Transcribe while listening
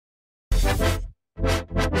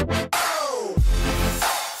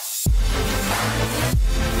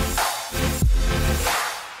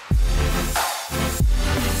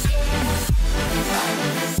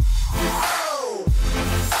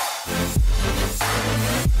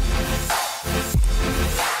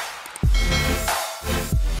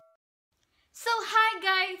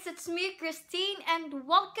It's me, Christine, and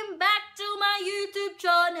welcome back to my YouTube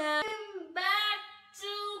channel. Welcome back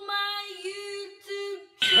to my YouTube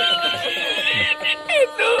channel.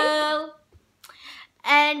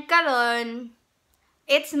 And karon,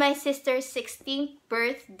 it's my sister's 16th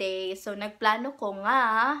birthday. So nagplano ko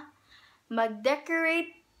nga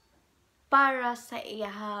mag-decorate para sa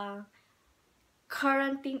iyang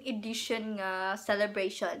quarantine edition nga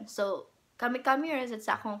celebration. So kami-kami rin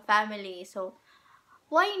sa akong family. So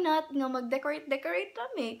why not nga mag-decorate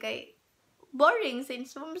kami? Kay boring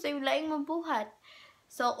since sa laing mabuhat.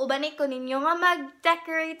 So, ubanay ko ninyo nga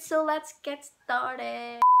mag-decorate. So, let's get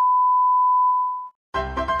started.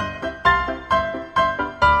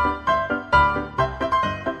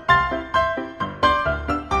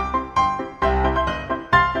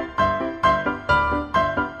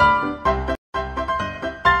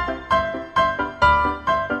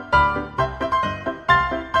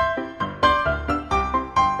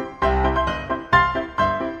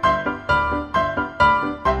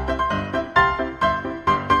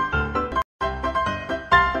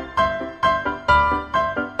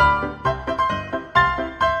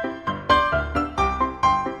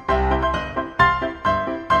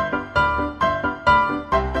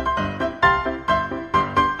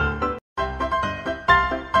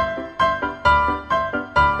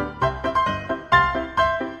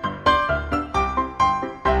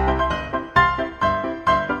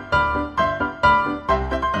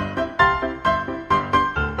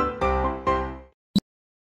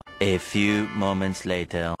 A few moments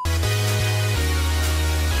later.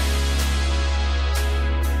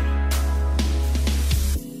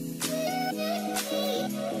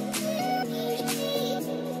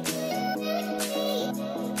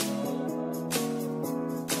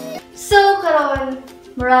 So, karon,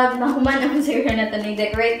 murag na human ang siguro na ito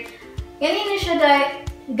decorate. Ganyan na siya,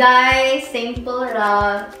 guys. Simple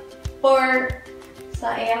ra for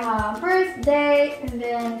sa iyang birthday. And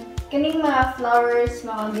then, kaning mga flowers,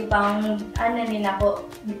 mga gipang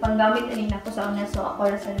gipang gamit ani nako sa una, so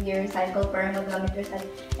ako ra sa recycle para magamit recycle.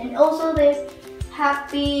 And also this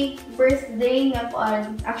happy birthday nga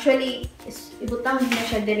kuan. Actually, ibutang na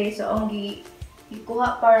siya dire, so ang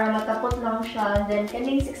gikuha para matapot lang siya. Then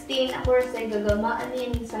kaning 16 ako ra sa gagamaan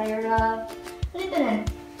ni CYRA. Ano tanan?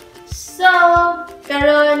 So,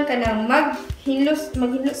 karon kanang maghilos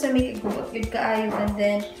sa may gubot gud kaayo, and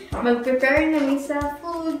then mag-prepare na mi sa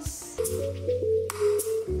foods.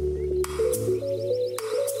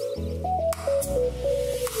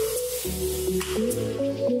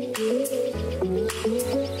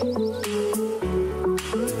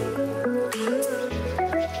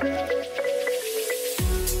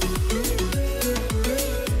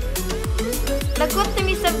 Lagot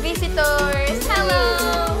mi sa visitors. Hello.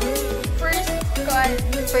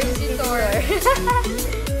 First visitor.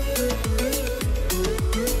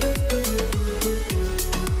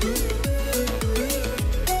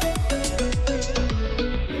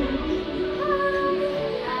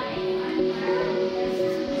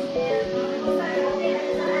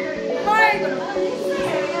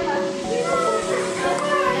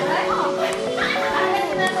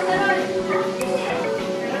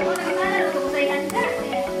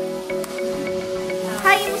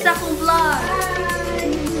 Hi sa akong vlog.